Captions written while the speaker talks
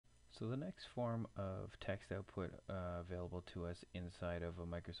So the next form of text output available to us inside of a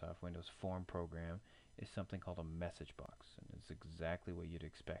Microsoft Windows form program is something called a message box. And it's exactly what you'd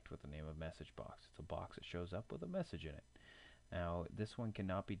expect with the name of message box. It's a box that shows up with a message in it. Now, this one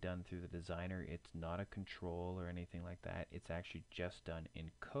cannot be done through the designer. It's not a control or anything like that. It's actually just done in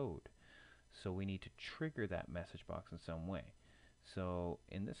code. So we need to trigger that message box in some way. So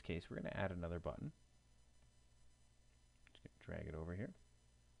in this case, we're going to add another button. Just drag it over here.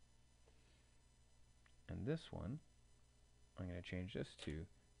 And this one, I'm going to change this to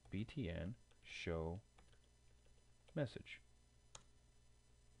btn show message.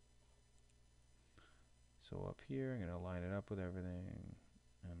 So up here, I'm going to line it up with everything, and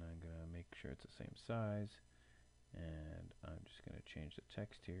I'm going to make sure it's the same size, and I'm just going to change the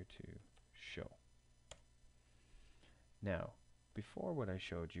text here to show. Now, before what I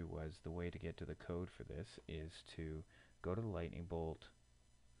showed you was the way to get to the code for this is to go to the lightning bolt,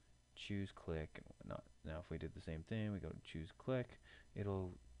 choose click and whatnot. Now if we did the same thing, we go to choose click,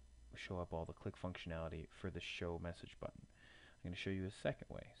 it'll show up all the click functionality for the show message button. I'm going to show you a second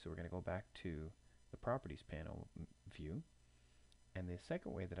way. So we're going to go back to the properties panel view, and the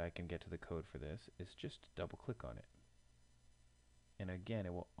second way that I can get to the code for this is just double click on it. And again,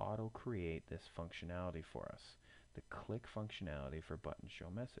 it will auto create this functionality for us, the click functionality for button show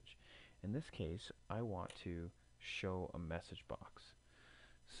message. In this case, I want to show a message box.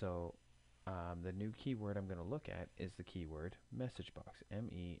 So the new keyword I'm going to look at is the keyword MessageBox,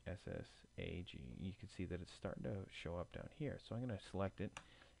 M-E-S-S-A-G. You can see that it's starting to show up down here. So I'm going to select it,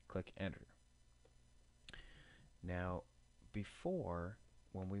 click enter. Now, before,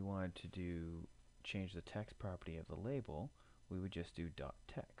 when we wanted to change the text property of the label, we would just do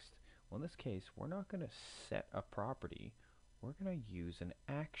 .text. Well, in this case, we're not going to set a property. We're going to use an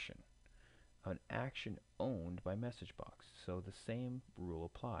action owned by MessageBox. So the same rule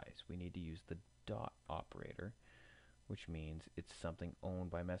applies. We need to use the dot operator, which means it's something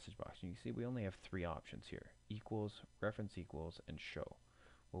owned by MessageBox. And you see we only have three options here: equals, reference equals, and show.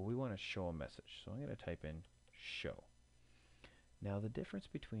 Well, we want to show a message, so I'm going to type in show. Now the difference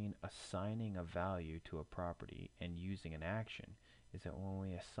between assigning a value to a property and using an action is that when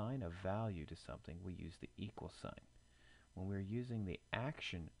we assign a value to something, we use the equal sign. When we're using the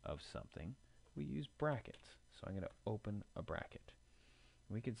action of something, we use brackets. So I'm going to open a bracket.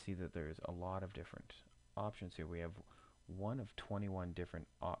 We can see that there's a lot of different options here. We have one of 21 different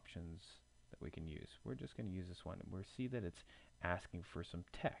options that we can use. We're just going to use this one. We see that it's asking for some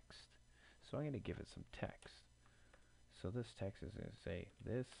text. So I'm going to give it some text. So this text is going to say,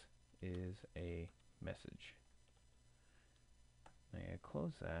 this is a message. I'm going to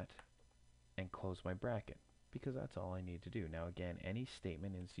close that and close my bracket, because that's all I need to do. Now again, any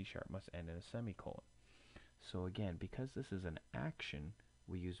statement in C# must end in a semicolon. So again, because this is an action,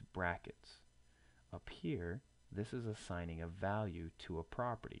 we use brackets. Up here, this is assigning a value to a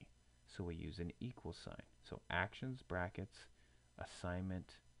property, so we use an equal sign. So actions, brackets,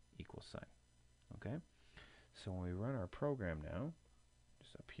 assignment, equal sign. Okay? So when we run our program now,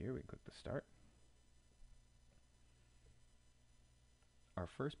 just up here, we click the start. Our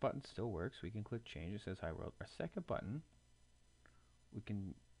first button still works. We can click change. It says hi world. Our second button, we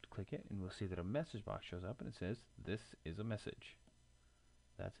can click it and we'll see that a message box shows up and it says this is a message.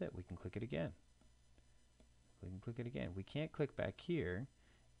 That's it. We can click it again. We can click it again. We can't click back here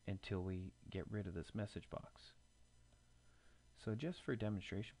until we get rid of this message box. So just for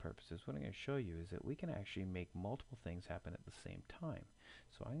demonstration purposes, what I'm going to show you is that we can actually make multiple things happen at the same time.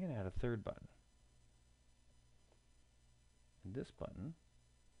 So I'm going to add a third button. And this button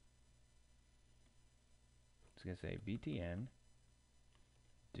is going to say btn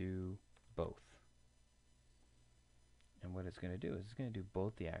do both. And what it's going to do is it's going to do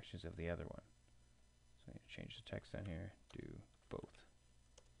both the actions of the other one. So I'm going to change the text down here, do both.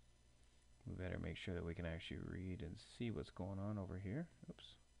 We better make sure that we can actually read and see what's going on over here. Oops.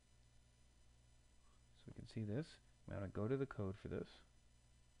 So we can see this. I'm going to go to the code for this.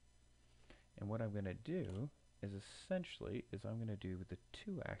 And what I'm going to do is essentially I'm going to do the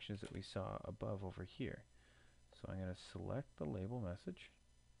two actions that we saw above over here. So I'm going to select the label message.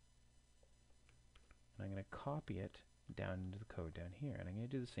 And I'm going to copy it down into the code down here. And I'm going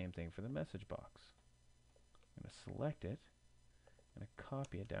to do the same thing for the message box. I'm going to select it. I'm going to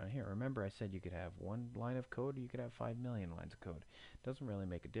copy it down here. Remember I said you could have one line of code or you could have 5 million lines of code. It doesn't really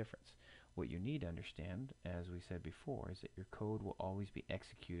make a difference. What you need to understand, as we said before, is that your code will always be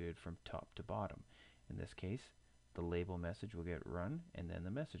executed from top to bottom. In this case, the label message will get run and then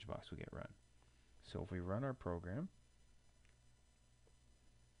the message box will get run. So if we run our program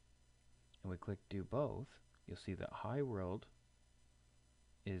and we click do both, you'll see that hi world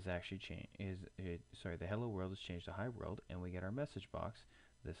is actually sorry, the hello world is changed to hi world, and we get our message box.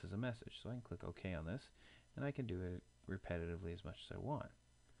 This is a message. So I can click OK on this, and I can do it repetitively as much as I want.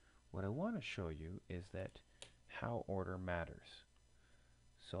 What I want to show you is that how order matters.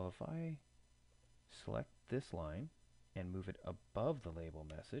 So if I select this line and move it above the label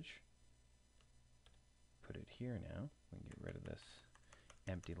message, put it here now, we can get rid of this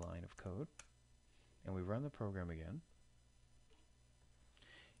empty line of code, and we run the program again.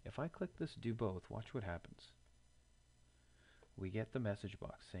 If I click this do both, watch what happens. We get the message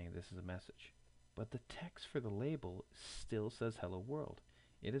box saying this is a message, but the text for the label still says hello world.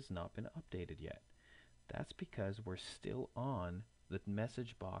 It has not been updated yet. That's because we're still on the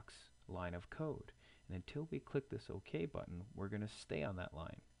message box line of code, and until we click this OK button, we're going to stay on that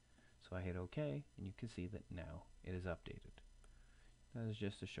line. So I hit OK, and you can see that now it is updated. That is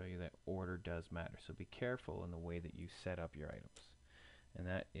just to show you that order does matter, so be careful in the way that you set up your items. And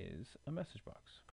that is a message box.